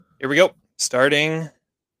Here we go. Starting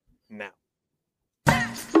now.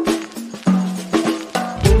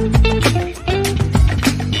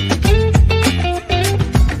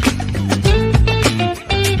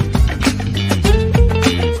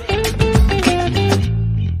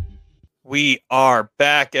 We are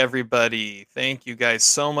back, everybody. Thank you guys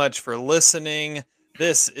so much for listening.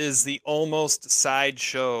 This is the Almost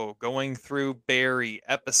Sideshow, going through Barry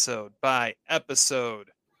episode by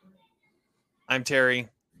episode. I'm Terry.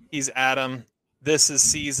 He's Adam. This is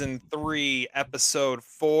season 3, episode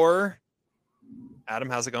 4. Adam,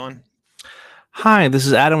 how's it going? Hi, this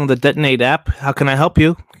is Adam with the Detonate app. How can I help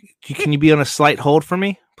you? Can you be on a slight hold for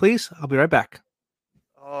me, please? I'll be right back.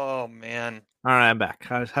 Oh, man. All right, I'm back.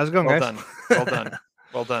 How's it going, Well guys? done.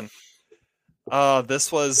 Well done. Well done.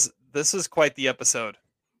 This is quite the episode.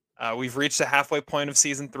 We've reached the halfway point of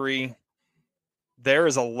season 3. There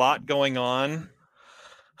is a lot going on.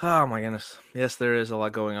 Oh my goodness. Yes, there is a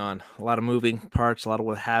lot going on. A lot of moving parts, a lot of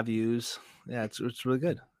what have yous. Yeah, it's really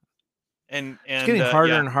good. And it's getting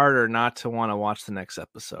harder and harder not to want to watch the next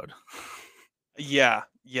episode. Yeah.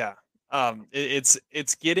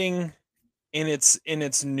 It's getting in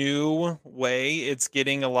its new way. It's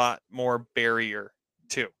getting a lot more barrier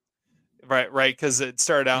too. Right, because it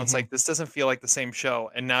started out. It's like, this doesn't feel like the same show,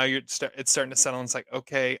 and now it's starting to settle. And it's like,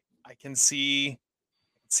 okay, I can see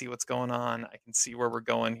what's going on. I can see where we're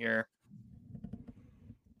going here.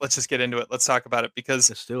 Let's just get into it. Let's talk about it, because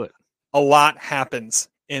let's do it. A lot happens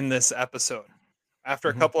in this episode. After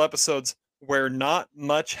a couple episodes where not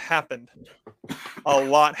much happened, a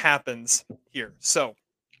lot happens here. So,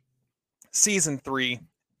 season 3,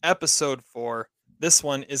 episode 4. This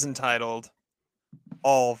one is entitled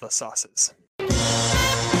All the Sauces.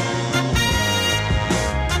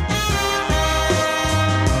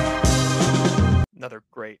 Another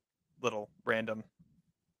great little random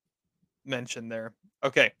mention there.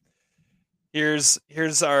 Okay. Here's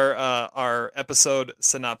our episode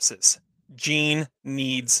synopsis. Gene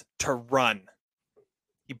needs to run.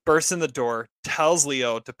 He bursts in the door, tells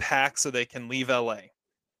Leo to pack so they can leave LA.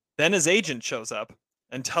 Then his agent shows up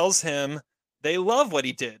and tells him they love what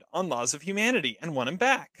he did on Laws of Humanity and want him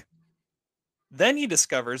back. Then he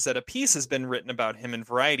discovers that a piece has been written about him in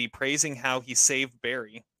Variety praising how he saved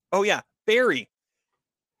Barry. Oh yeah, Barry.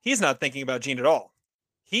 He's not thinking about Gene at all.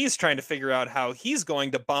 He's trying to figure out how he's going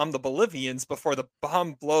to bomb the Bolivians before the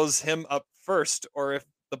bomb blows him up first, or if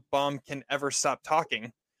the bomb can ever stop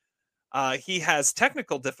talking. He has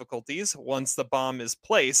technical difficulties once the bomb is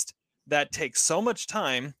placed that takes so much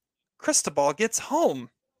time. Cristobal gets home.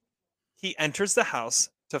 He enters the house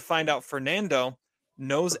to find out Fernando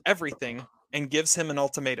knows everything and gives him an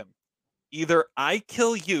ultimatum. Either I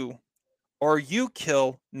kill you or you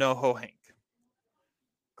kill Noho Hank.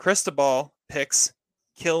 Cristobal picks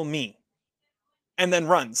kill me and then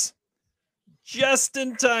runs just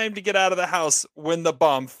in time to get out of the house when the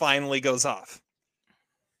bomb finally goes off.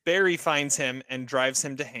 Barry finds him and drives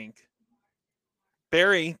him to Hank.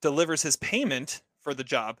 Barry delivers his payment for the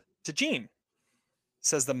job to Gene.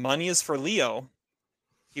 Says the money is for Leo.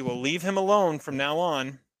 He will leave him alone from now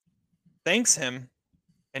on, thanks him,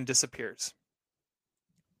 and disappears.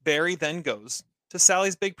 Barry then goes to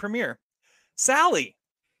Sally's big premiere. Sally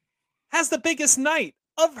has the biggest night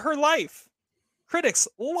of her life. Critics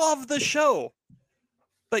love the show.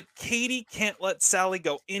 But Katie can't let Sally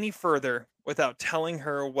go any further without telling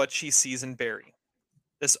her what she sees in Barry.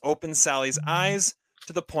 This opens Sally's eyes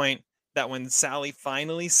to the point that when Sally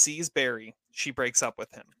finally sees Barry, she breaks up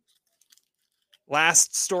with him.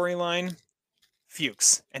 Last storyline,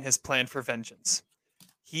 Fuchs and his plan for vengeance.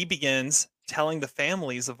 He begins telling the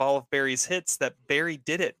families of all of Barry's hits that Barry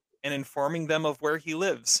did it and informing them of where he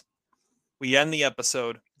lives. We end the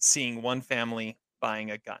episode seeing one family buying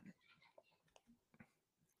a gun.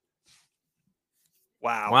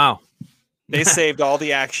 Wow. They saved all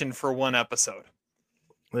the action for one episode.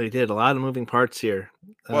 They did. A lot of moving parts here.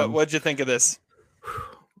 What'd you think of this?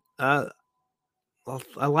 I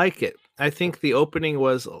like it. I think the opening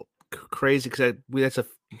was crazy because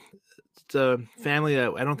it's a family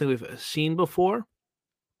that I don't think we've seen before.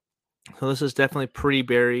 So this is definitely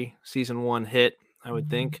pre-Barry season 1 hit, I would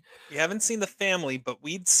think. We haven't seen the family, but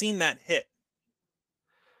we'd seen that hit.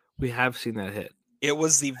 We have seen that hit. It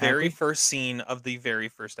was the very first scene of the very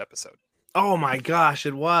first episode. Oh my gosh,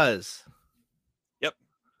 it was. Yep.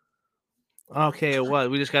 Okay, it was.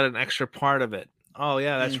 We just got an extra part of it. Oh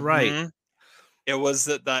yeah, that's right. It was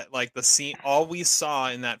that like the scene. All we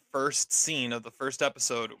saw in that first scene of the first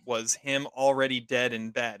episode was him already dead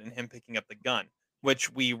in bed and him picking up the gun,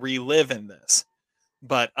 which we relive in this.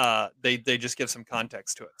 But they just give some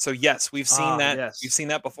context to it. So yes, we've seen that. Yes. We've seen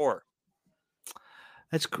that before.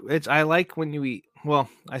 It's I like when you eat. Well,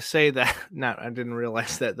 I say that not. I didn't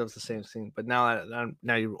realize that was the same thing, but now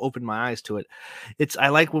you open my eyes to it. I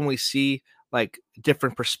like when we see like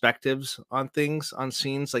different perspectives on things on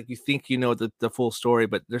scenes. Like you think you know the full story,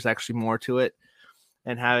 but there's actually more to it.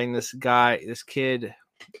 And having this kid,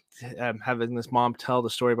 having this mom tell the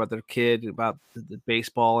story about their kid, about the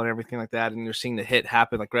baseball and everything like that, and you're seeing the hit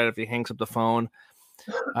happen like right after he hangs up the phone.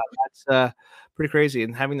 That's pretty crazy.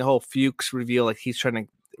 And having the whole Fuchs reveal, like he's trying to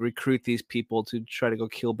recruit these people to try to go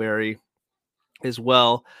kill Barry as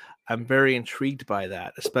well. I'm very intrigued by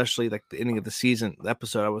that, especially like the ending of the season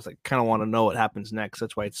episode. I was like, kind of want to know what happens next.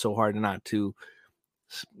 That's why it's so hard not to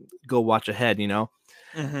go watch ahead, you know?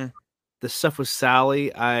 Mm-hmm. The stuff with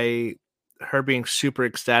Sally, her being super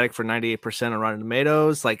ecstatic for 98% on Rotten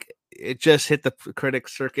Tomatoes, like it just hit the critic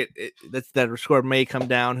circuit. That score may come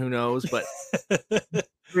down, who knows? But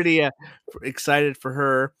pretty excited for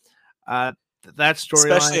her. That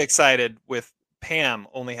storyline, Especially excited with Pam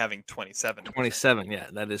only having 27. 27. Yeah,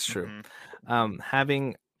 that is true. Mm-hmm.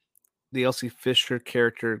 Having the Elsie Fisher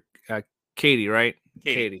character, Katie, right?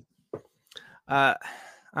 Katie. I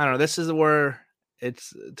don't know. This is where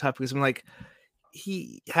it's tough because I'm like,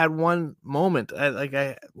 he had one moment,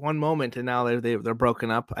 one moment, and now they're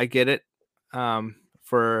broken up. I get it.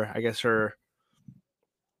 For I guess them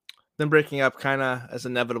breaking up kind of as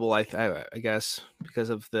inevitable. I guess because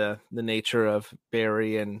of the nature of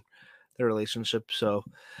Barry and their relationship. So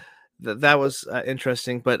that was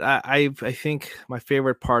interesting. But I think my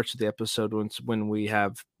favorite parts of the episode was when we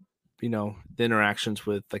have, you know, the interactions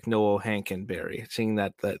with like Noel, Hank, and Barry, seeing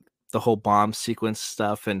that the whole bomb sequence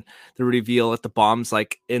stuff and the reveal that the bomb's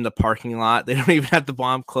like in the parking lot. They don't even have the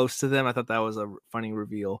bomb close to them. I thought that was a funny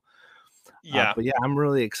reveal. Yeah. But yeah, I'm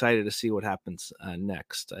really excited to see what happens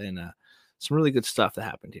next, and some really good stuff that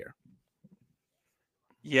happened here.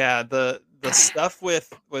 Yeah, the stuff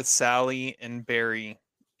with Sally and Barry,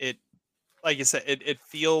 it, like you said, it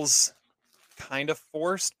feels kind of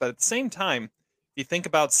forced, but at the same time, if you think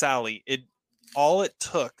about Sally, all it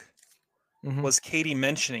took was Katie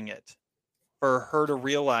mentioning it for her to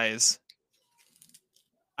realize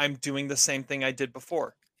I'm doing the same thing I did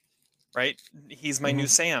before, right? He's my new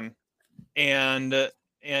Sam, and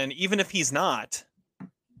even if he's not,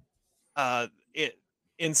 it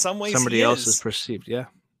in some ways Somebody he else is is. perceived, yeah.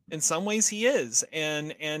 In some ways he is,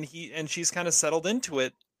 and she's kind of settled into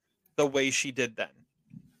it the way she did then.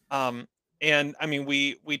 And I mean,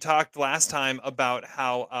 we talked last time about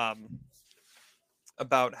how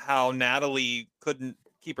Natalie couldn't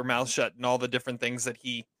keep her mouth shut and all the different things that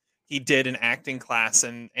he did in acting class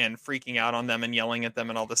and freaking out on them and yelling at them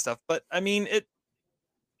and all this stuff. But I mean,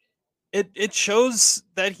 it shows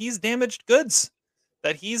that he's damaged goods,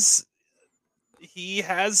 that he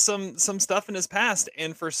has some stuff in his past,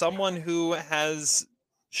 and for someone who has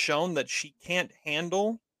shown that she can't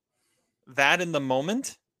handle that in the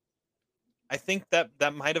moment, I think that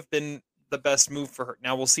might have been the best move for her.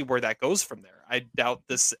 Now we'll see where that goes from there. I doubt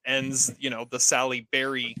this ends, the Sally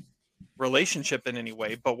Barry relationship in any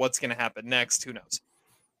way, but what's going to happen next, who knows?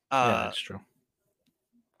 Yeah, that's true.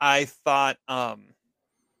 I thought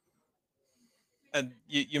and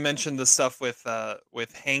you mentioned the stuff with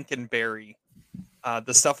Hank and Barry.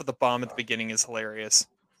 The stuff with the bomb at the beginning is hilarious.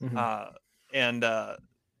 And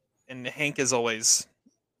Hank is always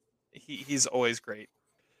he's always great.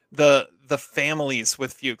 The families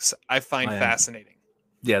with Fuchs I find fascinating.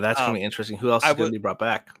 Yeah, that's gonna be interesting. Who else is gonna be brought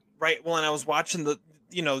back? Right. Well, and I was watching what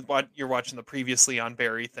you're watching the previously on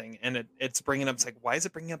Barry thing, and it's bringing up. It's like, why is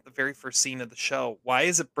it bringing up the very first scene of the show? Why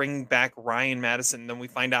is it bringing back Ryan Madison? And then we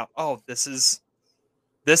find out, oh, this is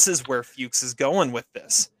where Fuchs is going with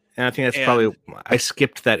this. And I think that's probably I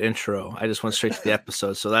skipped that intro. I just went straight to the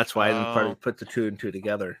episode, so that's why I didn't probably put the two and two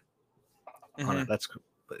together. On it. That's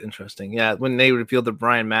interesting. Yeah, when they revealed the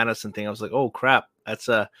Brian Madison thing, I was like, oh crap, that's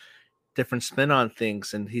a different spin on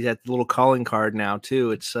things, and he's at the little calling card now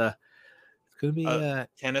too. It's gonna be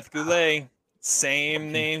Kenneth Goulet,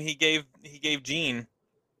 same name he gave Gene.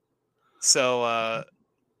 So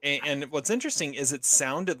and what's interesting is it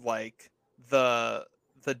sounded like the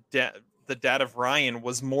dad of Ryan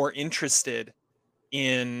was more interested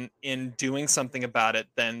in doing something about it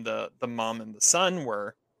than the mom and the son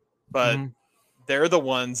were, but they're the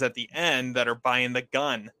ones at the end that are buying the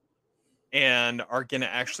gun and are going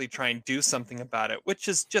to actually try and do something about it, which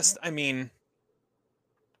is just, I mean,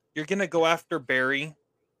 you're going to go after Barry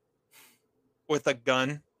with a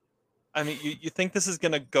gun. I mean, you think this is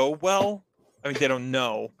going to go well? I mean, they don't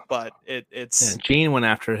know, but it's... Yeah, Gene went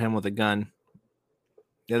after him with a gun.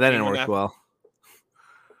 Yeah, that didn't work well.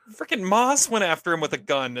 Freaking Moss went after him with a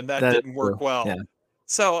gun, and that didn't work well. Yeah.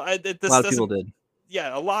 So a lot of people did.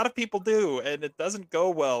 yeah, a lot of people do, and it doesn't go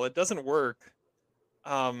well. It doesn't work.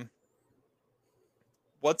 Um,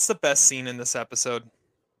 what's the best scene in this episode?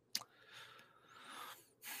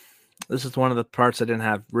 This is one of the parts I didn't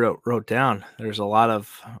have wrote down. There's a lot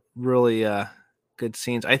of really good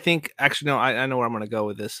scenes. I think actually no, I know where I'm going to go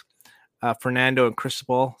with this. Fernando and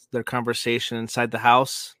Cristobal, their conversation inside the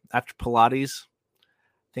house after Pilates.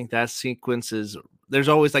 I think that sequence is. There's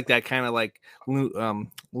always like that kind of like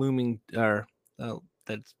looming or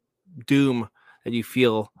that doom that you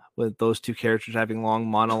feel with those two characters having long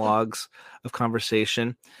monologues of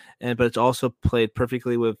conversation, but it's also played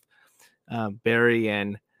perfectly with Barry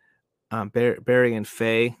and Barry and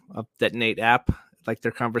Faye of Detonate app, like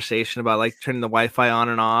their conversation about like turning the Wi-Fi on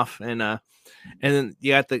and off, and then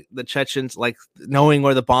you got the Chechens like knowing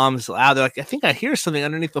where the bombs are. They're like, I think I hear something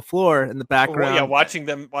underneath the floor in the background. Yeah, watching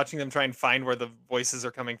them try and find where the voices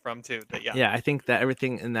are coming from too. Yeah, I think that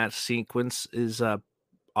everything in that sequence is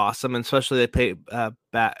awesome, and especially they pay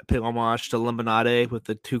homage to Lemonade with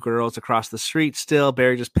the two girls across the street. Still,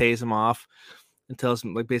 Barry just pays them off and tells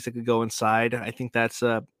them like basically go inside. I think that's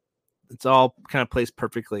it's all kind of placed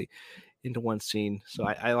perfectly into one scene. So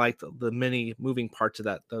I like the many moving parts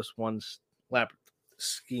of those ones lab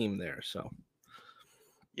scheme there. So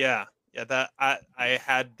yeah, that I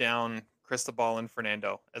had down Cristobal and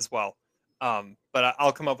Fernando as well. But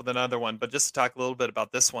I'll come up with another one. But just to talk a little bit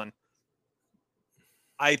about this one,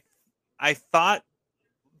 I thought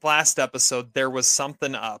last episode there was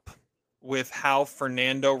something up with how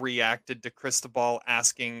Fernando reacted to Cristobal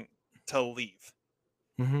asking to leave.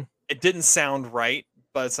 Mm-hmm. It didn't sound right,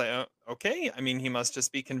 but it's like, okay, I mean, he must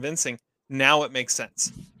just be convincing. Now it makes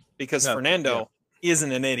sense because Fernando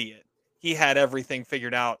isn't an idiot. He had everything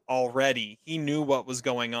figured out already. He knew what was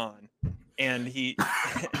going on. And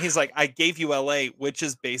he's like, I gave you LA, which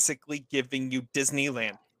is basically giving you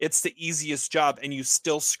Disneyland. It's the easiest job and you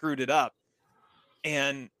still screwed it up.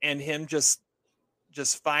 And him just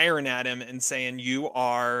firing at him and saying,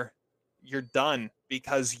 you're done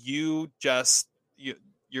because you're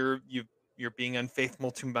being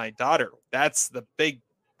unfaithful to my daughter. That's the big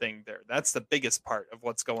thing there. That's the biggest part of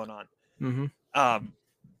what's going on. Mm-hmm.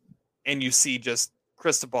 And you see just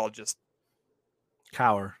Cristobal just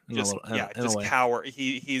cower, cower.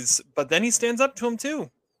 But then he stands up to him too,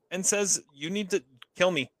 and says, "You need to kill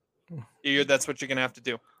me. That's what you're gonna have to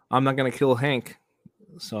do. I'm not gonna kill Hank."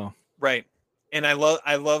 So right. And I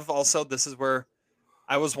love also. This is where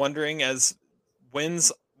I was wondering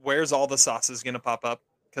where's all the sauces gonna pop up,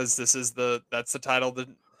 because that's the title.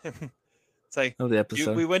 It's like, the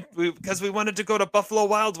episode. Because we wanted to go to Buffalo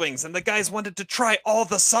Wild Wings, and the guys wanted to try all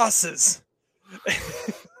the sauces.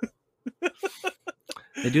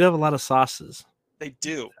 They do have a lot of sauces. They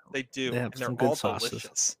do. They have and they're some good all sauces.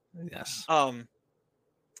 Delicious. Yes.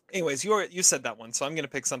 Anyways, you said that one, so I'm gonna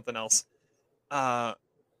pick something else. Oh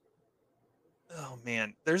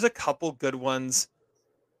man, there's a couple good ones.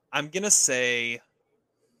 I'm gonna say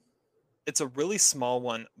it's a really small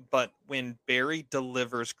one, but when Barry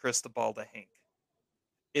delivers Cristobal to Hank,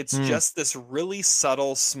 it's just this really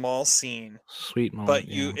subtle, small scene. Sweet moment. But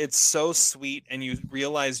it's so sweet, and you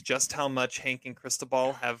realize just how much Hank and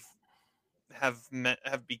Cristobal have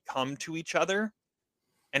become to each other,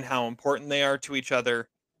 and how important they are to each other,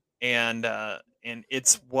 and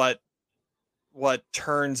it's what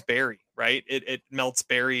turns Barry, right? It melts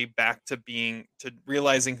Barry back to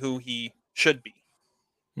realizing who he should be.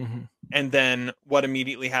 Mm-hmm. And then what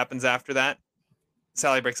immediately happens after that?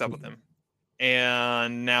 Sally breaks up with him.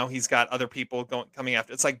 And now he's got other people coming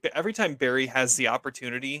after. It's like every time Barry has the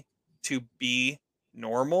opportunity to be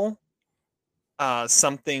normal,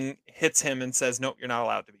 something hits him and says, nope, you're not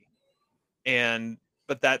allowed to be.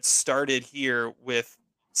 But that started here with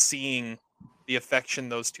seeing the affection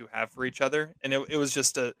those two have for each other. And it was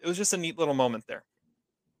just a neat little moment there.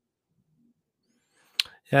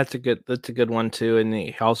 Yeah, that's a good one too. And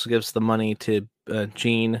he also gives the money to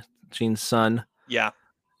Gene's son. Yeah.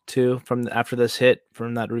 Too, after this hit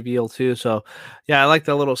from that reveal too. So yeah, I like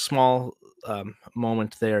the little small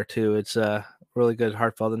moment there too. It's really good,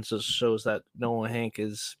 heartfelt, and just shows that Noah Hank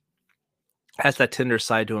has that tender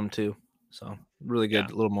side to him too. So really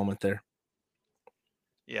good little moment there.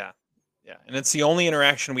 Yeah. And it's the only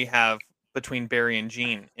interaction we have between Barry and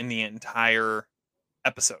Gene in the entire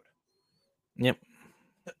episode. Yep.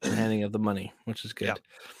 Handing of the money, which is good. Yep.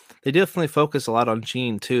 They definitely focus a lot on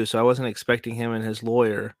Gene too, so I wasn't expecting him and his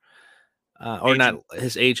lawyer, or not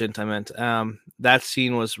his agent. I meant that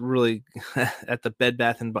scene was really at the Bed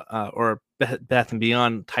Bath and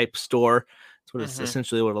Beyond type store. That's what it's Mhm.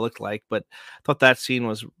 essentially what it looked like. But I thought that scene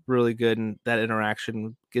was really good, and that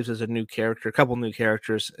interaction gives us a couple new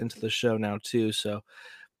characters into the show now too. So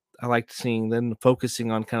I liked seeing them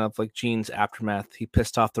focusing on kind of like Gene's aftermath. He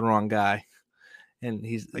pissed off the wrong guy, and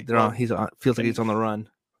Like, well, feels like and he's on the run.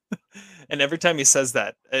 and every time he says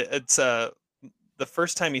that, it's the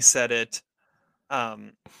first time he said it,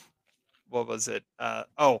 um, what was it?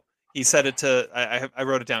 He said it to I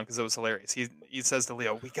wrote it down because it was hilarious. He says to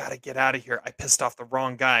Leo, "We got to get out of here. I pissed off the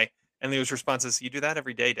wrong guy." And Leo's response is, "You do that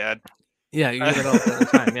every day, Dad." Yeah, you do that all the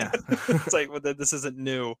time. Yeah, It's like, well, this isn't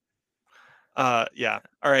new. Yeah.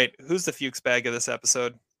 All right. Who's the Fuchs bag of this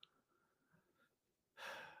episode?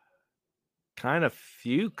 kind of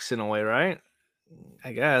Fuchs in a way, right?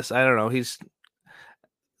 I guess I don't know. He's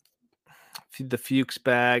the Fuchs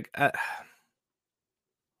bag. This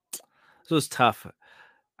was tough.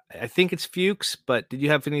 I think it's Fuchs, but did you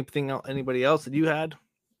have anybody else that you had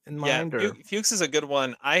in Yeah, mind, or Fuchs is a good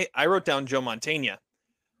one. I wrote down Joe Montana.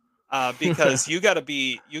 Because you got to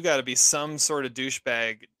be some sort of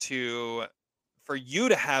douchebag for you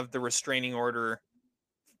to have the restraining order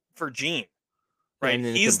for Gene, yeah, right? and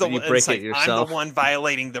then He's the you one. It's break it like I'm the yourself? one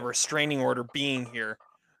violating the restraining order being here.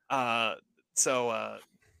 So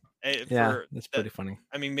Yeah, for that's that, pretty funny.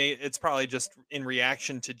 I mean, it's probably just in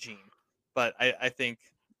reaction to Gene, but I think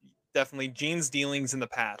definitely Gene's dealings in the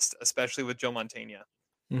past, especially with Joe Montana,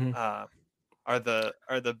 Hmm. uh, are the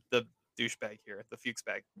douchebag here, the Fuchs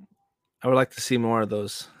bag. I would like to see more of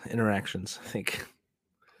those interactions. I think.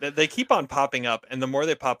 They keep on popping up, and the more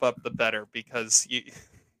they pop up, the better. Because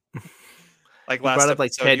like You brought last up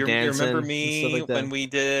like episode, Ted you remember Danson and stuff me like that. when we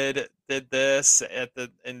did this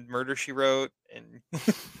in Murder She Wrote, and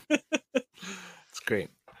It's great.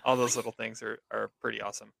 all those little things are pretty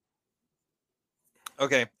awesome.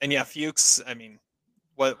 Okay, and yeah, Fuchs. I mean,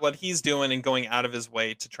 what he's doing and going out of his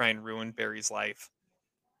way to try and ruin Barry's life.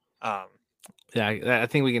 Um, Yeah, I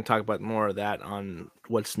think we can talk about more of that on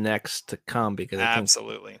what's next to come because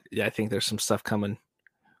absolutely. I think there's some stuff coming.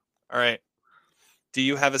 All right. Do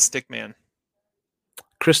you have a stick man?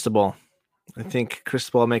 Cristobal, I think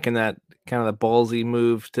Cristobal making that kind of the ballsy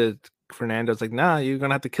move to Fernando's like, nah, you're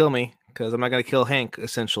gonna have to kill me because I'm not gonna kill Hank.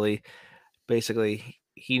 Essentially, basically,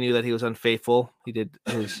 he knew that he was unfaithful. He did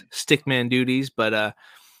his stickman duties, but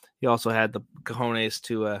he also had the cojones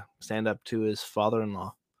to stand up to his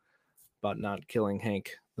father-in-law about not killing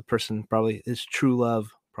Hank, the person probably his true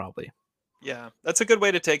love, probably. Yeah, that's a good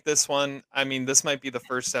way to take this one. I mean, this might be the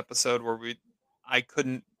first episode where I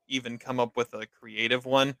couldn't even come up with a creative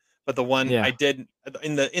one, but the one Yeah, I did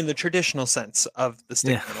in the traditional sense of the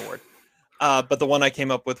yeah. Stickman Award. But the one I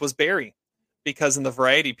came up with was Barry, because in the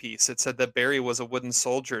variety piece it said that Barry was a wooden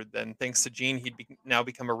soldier. Then thanks to Gene, now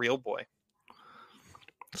become a real boy.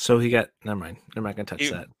 So he got. Never mind. I'm not gonna touch He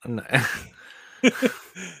that. I'm not-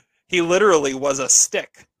 he literally was a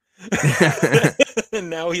stick, and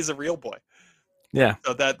now he's a real boy. yeah,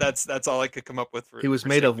 So that's all I could come up with he was for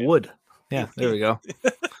made of Stickman. wood. He, Yeah, there we go.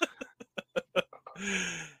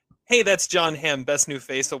 Hey, that's John Hamm, Best New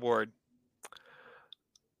Face Award.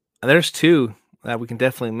 There's two that we can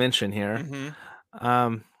definitely mention here. Hmm.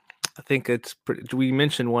 Um, I think it's pretty. We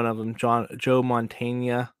mentioned one of them, Joe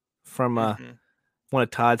Montana from Hmm. one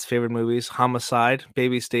of Todd's favorite movies, Homicide.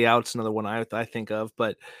 Baby's Day Out's another one I think of.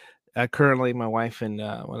 But currently, my wife and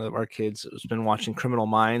one of our kids has been watching Criminal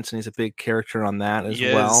Minds, and he's a big character on that as He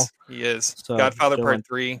well. is. He is. So Godfather Part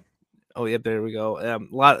 3. oh yeah, there we go. A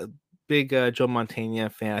lot big Joe Montana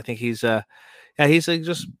fan. I think he's yeah, he's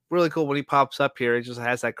just really cool when he pops up here. He just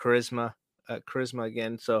has that charisma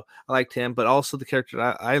again. So I liked him, but also the character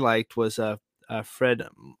I liked was Fred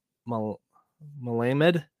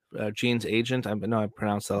Malamed, Gene's agent. I know I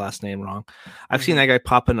pronounced the last name wrong. I've seen Mhm. that guy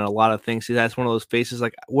pop in a lot of things. He has one of those faces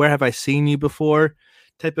like "Where have I seen you before?"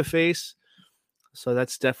 type of face. So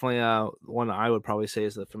that's definitely one I would probably say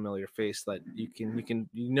is a familiar face that you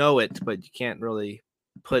know it, but you can't really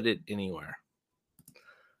put it anywhere.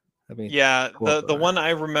 I mean, Yeah, pull up. the one I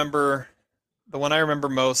remember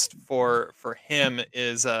most for him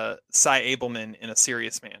is Cy Abelman in A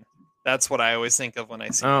Serious Man. That's what I always think of when I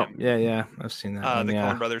see Oh him. yeah, I've seen that one. The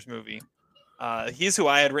Yeah, Coen Brothers movie. He's who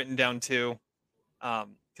I had written down too.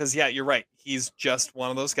 Because yeah, you're right. He's just one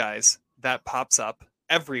of those guys that pops up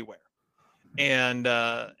everywhere, and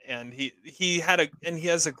he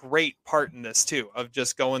has a great part in this too, of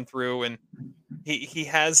just going through, and he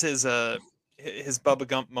has his Bubba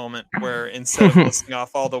Gump moment where instead of listing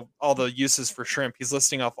off all the uses for shrimp, he's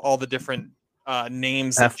listing off all the different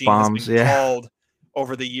names that F Gene has bombs. been Yeah, called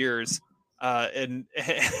over the years. And,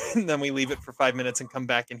 and then we leave it for 5 minutes and come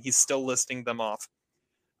back, and he's still listing them off.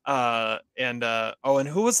 And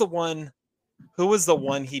who was the one? Who was the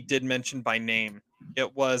one he did mention by name?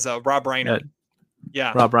 It was Rob Reiner.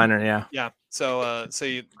 Yeah, Rob Reiner. Yeah. yeah. So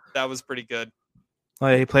that was pretty good. Oh,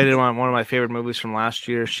 yeah, he played in one of my favorite movies from last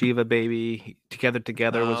year, Shiva Baby.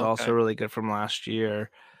 Together was also Okay. really good from last year.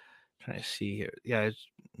 Trying to see here. Yeah,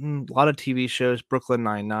 a lot of TV shows. Brooklyn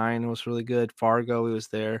Nine-Nine was really good. Fargo, he was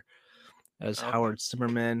there as Okay. Howard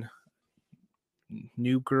Zimmerman.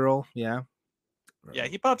 New Girl, yeah. Yeah,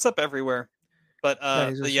 he pops up everywhere. But Yeah,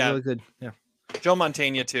 he's just really good. Yeah. Joe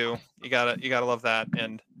Mantegna too. You gotta love that.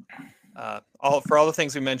 And all the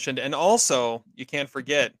things we mentioned. And also you can't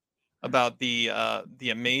forget about the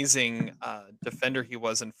amazing defender he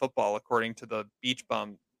was in football, according to the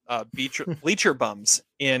bleacher bums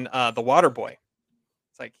in The Waterboy.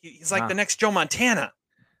 It's like he's like the next Joe Montana.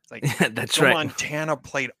 It's like Yeah, that's Joe right. Montana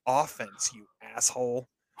played offense, you asshole.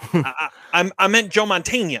 I meant Joe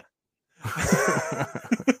Mantegna.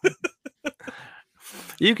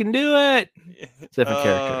 You can do it. Different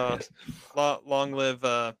character. Yes. Long live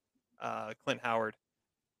Clint Howard.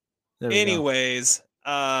 There we Anyways,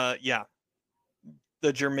 yeah.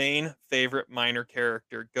 The Jermaine favorite minor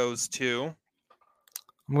character goes to.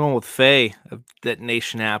 I'm going with Faye of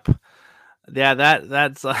Detonation app. Yeah,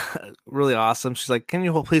 that's really awesome. She's like, "Can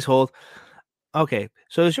you please hold?" Okay,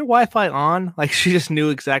 so is your Wi-Fi on? Like she just knew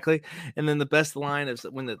exactly. And then the best line is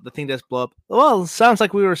when the thing does blow up. Well, sounds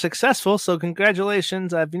like we were successful. So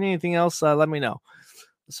congratulations. If you need anything else, let me know.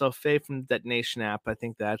 So Faye from Detonation app, I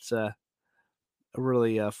think that's a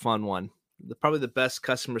really fun one. Probably the best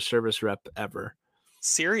customer service rep ever.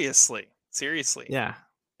 Seriously. Yeah.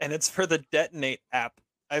 And it's for the Detonate app.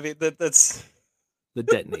 I mean that's the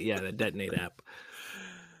Detonate. Yeah, the Detonate app.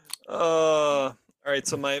 All right.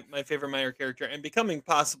 So my favorite minor character, and becoming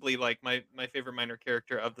possibly like my favorite minor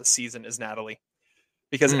character of the season, is Natalie,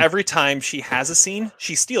 because every time she has a scene,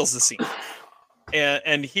 she steals the scene.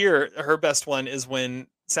 And here, her best one is when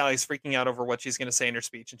Sally's freaking out over what she's going to say in her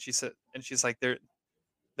speech, and she's like,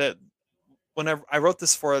 that whenever I wrote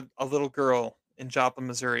this for a little girl in Joplin,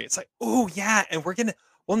 Missouri, it's like, oh yeah, and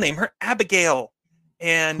we'll name her Abigail,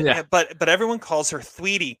 but everyone calls her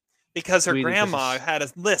Thweetie because her grandma had a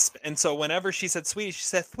lisp, and so whenever she said Sweetie, she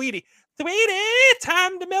said Thweetie,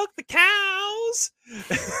 time to milk the cows.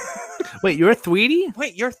 Wait, you're a Thweetie?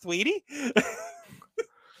 Wait, you're Thweetie?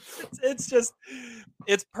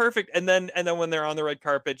 it's perfect. And then when they're on the red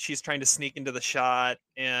carpet, she's trying to sneak into the shot,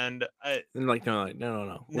 and like no.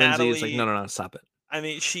 Natalie, Lindsay is like, no, stop it. I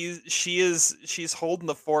mean, she's holding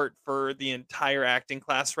the fort for the entire acting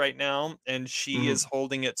class right now, and she is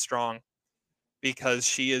holding it strong because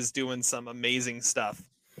she is doing some amazing stuff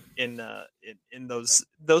in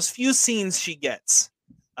those few scenes she gets.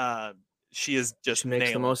 She is just she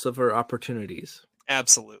makes the most of her opportunities.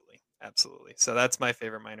 Absolutely. So that's my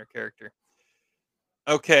favorite minor character.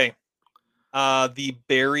 Okay. The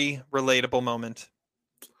Barry relatable moment.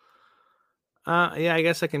 Yeah, I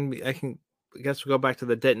guess I guess we'll go back to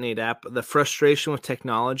the Detonate app. The frustration with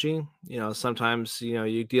technology. Sometimes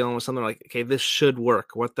you're dealing with something like, okay, this should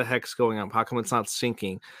work. What the heck's going on? How come it's not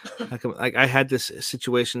syncing? How come? Like I had this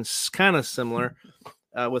situation kind of similar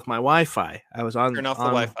with my Wi-Fi. I was on. Turn off the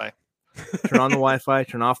Wi-Fi. Turn on the Wi-Fi.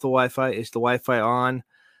 Turn off the Wi-Fi. Is the Wi-Fi on?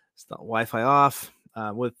 Is the Wi-Fi off?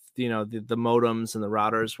 With the modems and the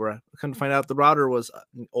routers, where I couldn't find out the router was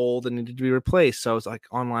old and needed to be replaced. So I was like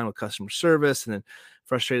online with customer service, and then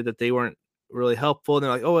frustrated that they weren't really helpful. And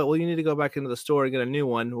they're like, "Oh, well, you need to go back into the store and get a new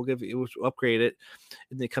one. We'll upgrade it."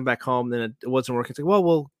 And they come back home, then it wasn't working. It's like, "Well,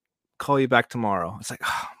 we'll call you back tomorrow." It's like,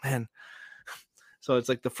 oh man. So it's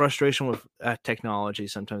like the frustration with technology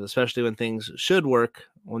sometimes, especially when things should work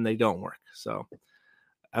when they don't work. So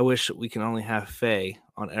I wish we can only have Faye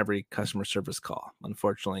on every customer service call.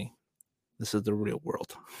 Unfortunately, this is the real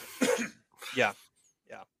world. Yeah.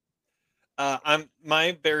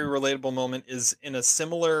 My very relatable moment is in a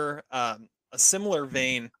similar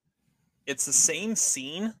vein. It's the same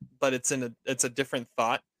scene, but it's a different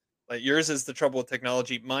thought. Like yours is the trouble with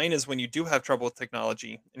technology. Mine is when you do have trouble with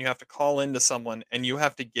technology and you have to call into someone and you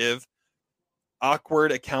have to give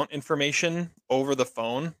awkward account information over the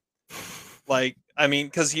phone. Like, I mean,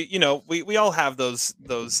 because we all have those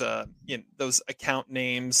account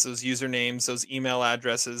names, those usernames, those email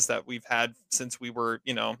addresses that we've had since we were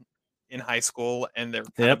in high school, and they're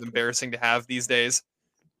kind of embarrassing to have these days.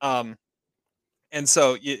 And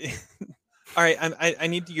so all right, I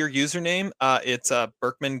need your username. It's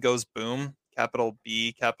Berkman Goes Boom, capital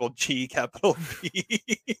B, capital G, capital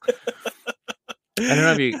B. I don't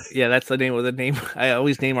know if you. Yeah, that's the name of the name. I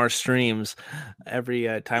always name our streams every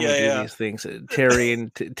time we Yeah, do yeah, these things. Terry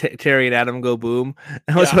and Adam go boom.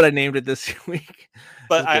 That was yeah. what I named it this week. It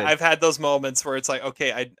But was good. I've had those moments where it's like,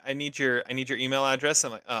 okay, I need your email address.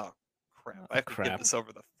 I'm like, oh crap, I Oh have to get crap. this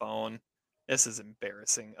over the phone. This is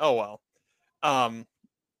embarrassing. Oh well. Um,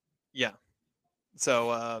 yeah.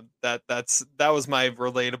 So that was my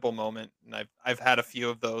relatable moment, and I've had a few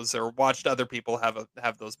of those, or watched other people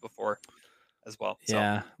have those before as well. So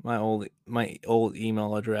Yeah, my old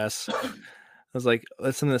email address. I was like,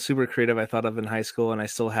 that's something that's super creative I thought of in high school, and I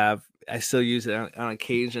still use it on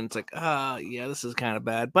occasion. It's like, yeah, this is kind of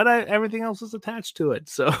bad, but everything else is attached to it,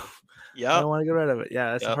 so I yep, don't want to get rid of it.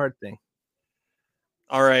 Yeah, that's a yep. hard thing.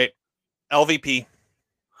 All right, LVP.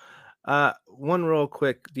 One real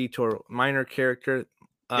quick detour, minor character.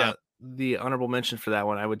 Yeah. The honorable mention for that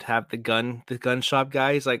one, I would have the gun shop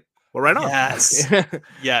guy. He's like, well, right on. Yes.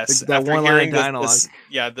 Yes. That After one line hearing dialogue.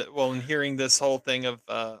 well, and hearing this whole thing of,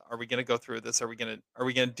 are we gonna go through this? Are we gonna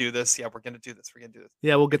do this? Yeah, we're gonna do this. We're gonna do this.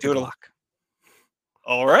 Yeah, we'll get the Do it. Glock.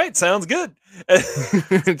 All right, sounds good.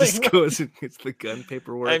 Just goes and gets the gun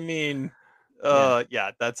paperwork. I mean,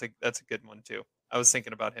 yeah, that's a good one too. I was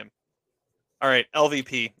thinking about him. All right,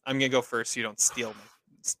 LVP. I'm gonna go first. So you don't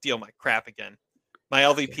steal my crap again. My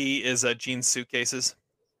LVP is Jean's suitcases.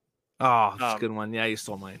 Oh, that's a good one. Yeah, you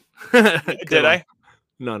stole mine. Did I?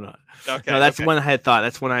 No. Okay. No, that's okay. one I had thought.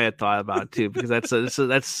 That's one I had thought about too, because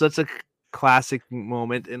that's such a classic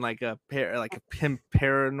moment in like him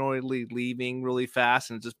paranoidly leaving really fast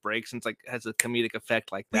and it just breaks and it's like has a comedic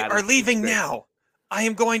effect like We that. are leaving now. I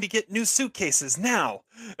am going to get new suitcases now.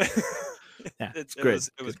 Yeah, it great. was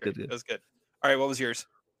great. Good. It was good. All right, what was yours?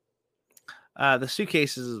 The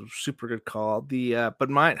suitcases is a super good call. But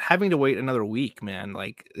my having to wait another week, man,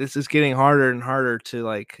 like this is getting harder and harder to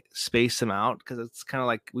like space them out because it's kind of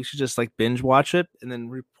like we should just like binge watch it and then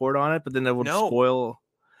report on it, but then it would No. spoil.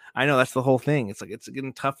 I know that's the whole thing. It's like it's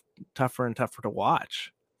getting tougher and tougher to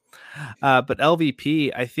watch. But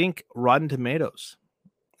LVP, I think Rotten Tomatoes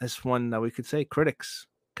is one that we could say critics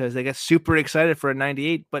because they get super excited for a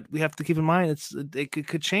 98, but we have to keep in mind it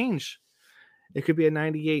could change. It could be a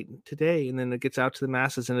 98 today, and then it gets out to the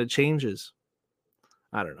masses and it changes.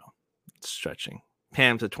 I don't know. It's stretching.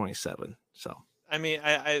 Pam's at 27, so I mean,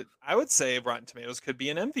 I would say Rotten Tomatoes could be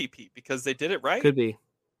an MVP because they did it right. could be.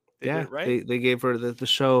 They did Yeah, it right. they gave her the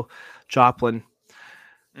show Joplin.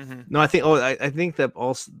 Mm-hmm. No, I think. Oh, I think that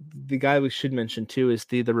also the guy we should mention too is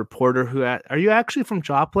the reporter who. Are you actually from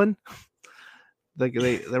Joplin? Like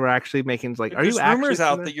they were actually making like. Are There's you actually rumors from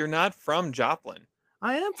out there? that you're not from Joplin.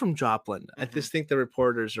 I am from Joplin. I Mhm. just think the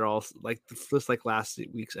reporters are all like just like last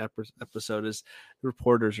week's episode is the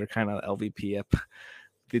reporters are kind of LVP up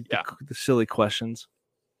the silly questions.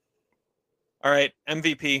 All right,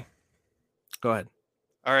 MVP. Go ahead.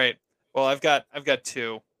 All right. Well, I've got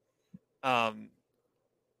two.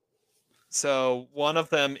 So one of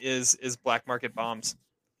them is black market bombs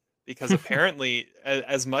because apparently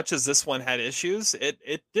as much as this one had issues,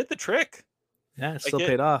 it did the trick. Yeah, it Like still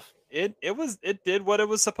paid off. it did what it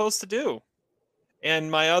was supposed to do. And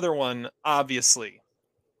my other one obviously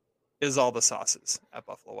is all the sauces at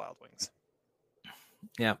Buffalo Wild Wings.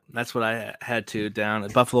 Yeah, that's what I had to down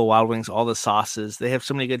at Buffalo Wild Wings. All the sauces, they have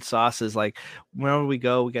so many good sauces. Like wherever we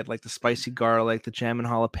go, we get like the spicy garlic, the jam and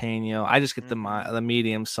jalapeno. I just get the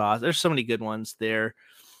medium sauce. There's so many good ones there,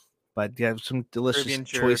 but you have some delicious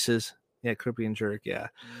choices. Yeah, Caribbean jerk. Yeah.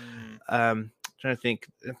 Trying to think.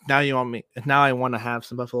 Now you want me? Now I want to have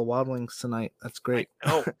some Buffalo Wild Wings tonight. That's great.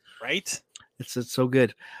 Oh, right. It's so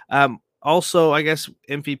good. Also, I guess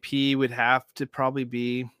MVP would have to probably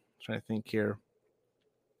be. Trying to think here.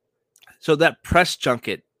 So that press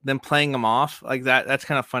junket, them playing them off like that's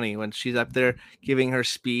kind of funny when she's up there giving her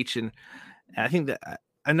speech. And I think that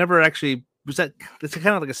I never actually was that. It's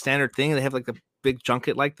kind of like a standard thing. They have like a big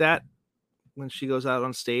junket like that when she goes out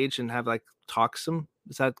on stage and have like talks them.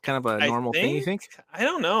 Is that kind of a normal thing, you think? I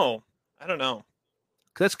don't know.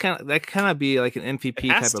 That's kind of be like an MVP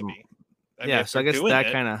type of. Yeah, so I guess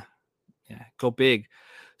that kind of go big.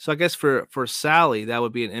 So I guess for Sally, that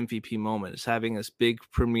would be an MVP moment. Is having this big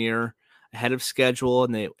premiere ahead of schedule,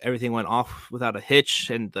 and everything went off without a hitch,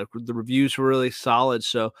 and the reviews were really solid.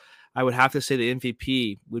 So I would have to say the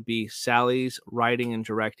MVP would be Sally's writing and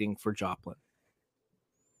directing for Joplin.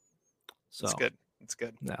 So that's good. That's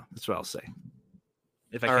good. No, that's what I'll say.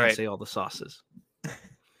 If I can't say all the sauces.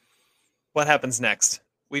 What happens next?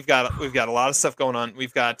 We've got a lot of stuff going on. We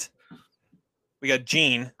got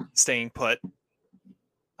Gene staying put.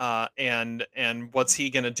 And what's he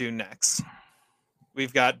gonna do next?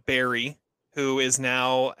 We've got Barry, who is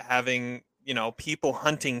now having people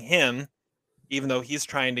hunting him, even though he's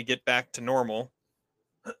trying to get back to normal.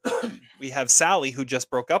 We have Sally, who just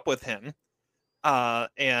broke up with him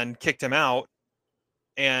and kicked him out,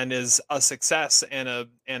 and is a success and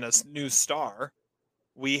a new star.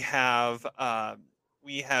 We have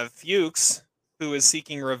Fuchs, who is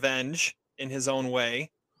seeking revenge in his own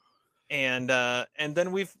way, and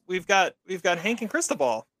then we've got Hank and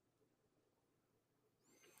Cristobal.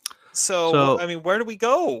 So I mean, where do we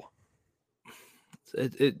go?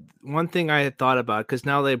 One thing I had thought about, because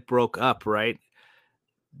now they broke up, right?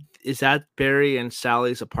 Is that Barry and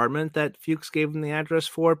Sally's apartment that Fuchs gave them the address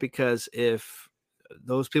for? Because if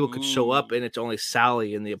those people could show up and it's only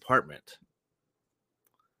Sally in the apartment.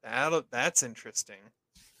 That's interesting.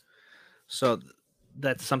 So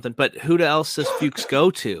that's something. But who else does Fuchs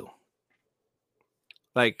go to?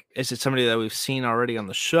 Like, is it somebody that we've seen already on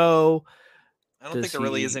the show? I don't think there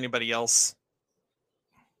really is anybody else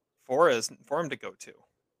for him to go to.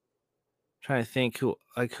 Trying to think who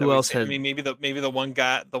else had. I mean, maybe the one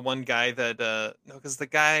guy that no, because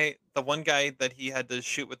the one guy that he had to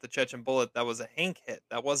shoot with the Chechen bullet, that was a Hank hit.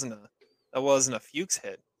 That wasn't a Fuchs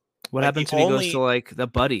hit. What happens when he goes to like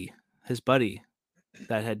his buddy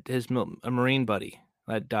that had a Marine buddy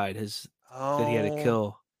that died, that he had to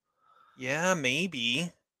kill? Yeah,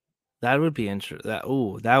 maybe. That would be interesting. That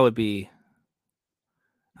would be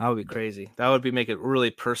crazy. That would make it really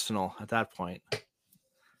personal at that point.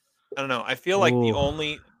 I don't know. I feel like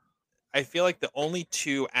the only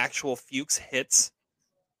two actual Fuchs hits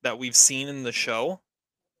that we've seen in the show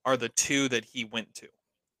are the two that he went to.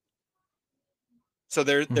 So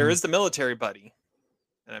there is the military buddy,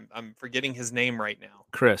 and I'm forgetting his name right now.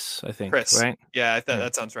 Chris, I think. Chris, right? Yeah,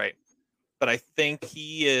 that sounds right. But I think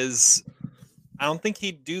I don't think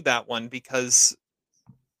he'd do that one because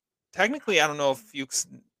technically, I don't know if Fuchs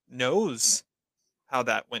knows how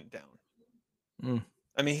that went down.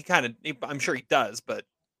 I mean, I'm sure he does, but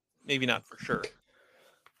maybe not for sure.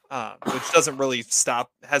 Which hasn't really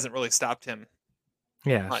stopped him.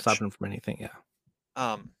 Yeah, much. Stopped him from anything.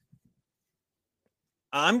 Yeah.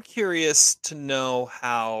 I'm curious to know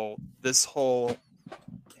how this whole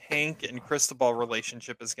Hank and Cristobal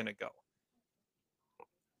relationship is going to go.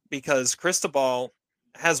 Because Cristobal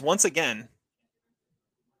has once again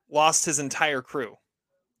lost his entire crew.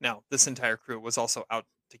 Now, this entire crew was also out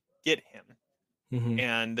to get him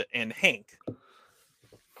and Hank.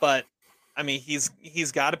 But I mean,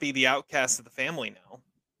 he's got to be the outcast of the family now.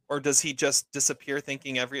 Or does he just disappear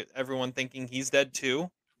thinking everyone thinking he's dead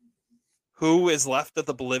too? Who is left of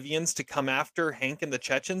the Bolivians to come after Hank and the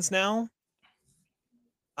Chechens now?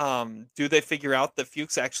 Do they figure out that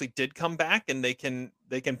Fuchs actually did come back and they can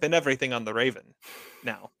pin everything on the Raven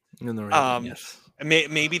now? In the Raven, yes.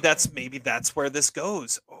 Maybe that's where this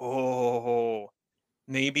goes. Oh,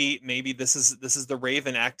 maybe this is the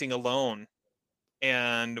Raven acting alone,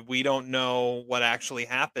 and we don't know what actually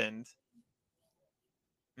happened.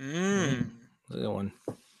 The one.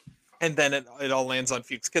 And then it all lands on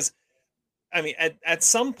Fuchs because, I mean, at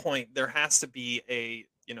some point there has to be a,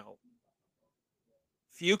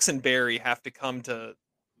 Fuchs and Barry have to come to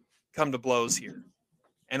blows here,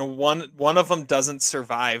 and one of them doesn't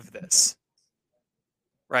survive this,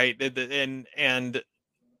 right? And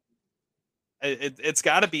it's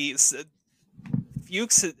got to be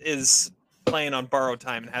Fuchs is playing on borrowed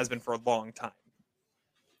time and has been for a long time.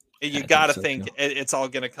 You got to think it's all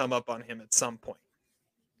going to come up on him at some point.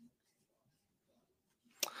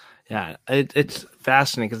 Yeah, it's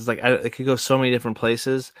fascinating because it's like it could go so many different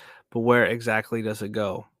places, but where exactly does it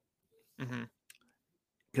go?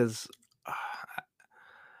 Because,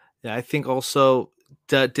 I think also,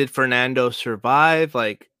 did Fernando survive?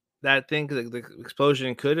 Like that thing, the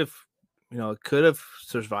explosion could have, could have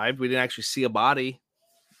survived. We didn't actually see a body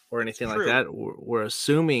or anything like that. We're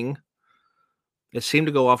assuming it seemed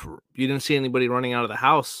to go off. You didn't see anybody running out of the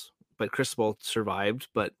house, but Cristobal survived.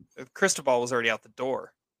 But Cristobal was already out the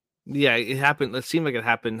door. Yeah, it happened. It seemed like it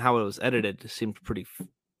happened. How it was edited, it seemed pretty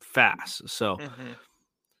fast. So,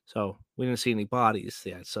 so we didn't see any bodies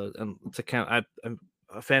yet. So, it's I'm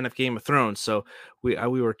a fan of Game of Thrones, so we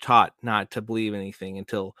were taught not to believe anything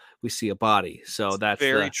until we see a body. So that's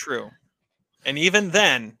very true. And even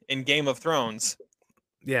then, in Game of Thrones,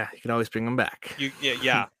 you can always bring them back.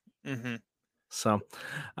 Yeah. So,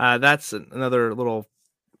 that's another little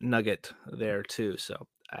nugget there too. So.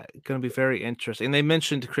 Going to be very interesting. And they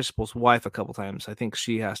mentioned Cristobal's wife a couple times. I think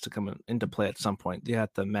she has to come into play at some point. You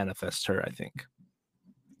have to manifest her, I think.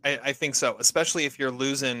 I think so, especially if you're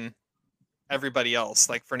losing everybody else.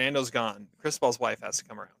 Like Fernando's gone. Cristobal's wife has to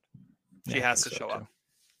come around. She has to show up.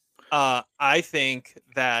 I think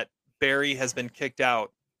that Barry has been kicked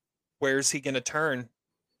out. Where's he going to turn?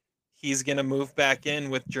 he's gonna move back in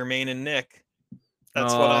with Jermaine and Nick.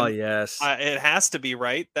 That's what I'm. Yes. It has to be,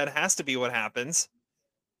 right. That has to be what happens.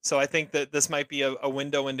 So I think that this might be a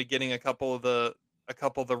window into getting a couple of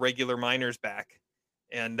the regular miners back,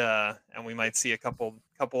 and we might see a couple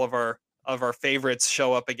of our favorites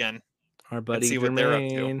show up again Our and buddy see what they're up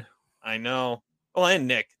to. Jermaine. I know. Well, and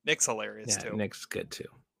Nick's hilarious Yeah, too. Nick's good too.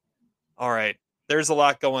 All right, there's a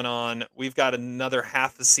lot going on. We've got another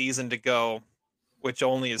half the season to go, which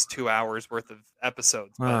only is 2 hours worth of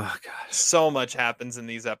episodes. But Oh gosh. so much happens in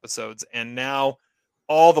these episodes, and now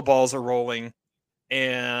all the balls are rolling,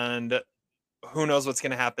 and who knows what's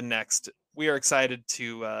going to happen next. We are excited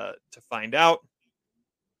to find out,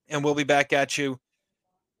 and we'll be back at you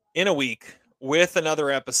in a week with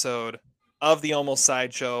another episode of the Almost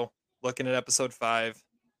Sideshow, looking at episode 5.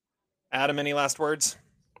 Adam, any last words?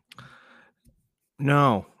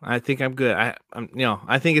 No, I think I'm good. I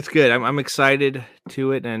think it's good. I'm excited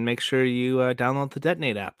to it, and make sure you download the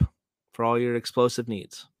Detonate app for all your explosive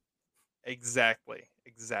needs. Exactly.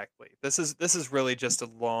 This is really just a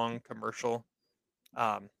long commercial.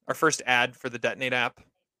 Our first ad for the Detonate app,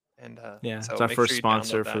 and Yeah, so it's our make first sure you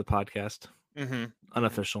sponsor download for the podcast. Mm-hmm.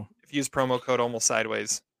 Unofficial. If you use promo code Almost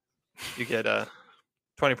Sideways, you get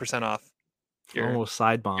 20% off. Almost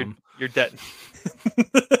side bomb. Your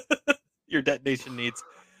your detonation needs.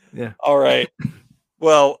 Yeah. All right.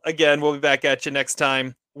 Well, again, we'll be back at you next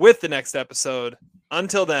time with the next episode.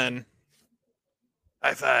 Until then,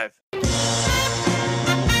 high five.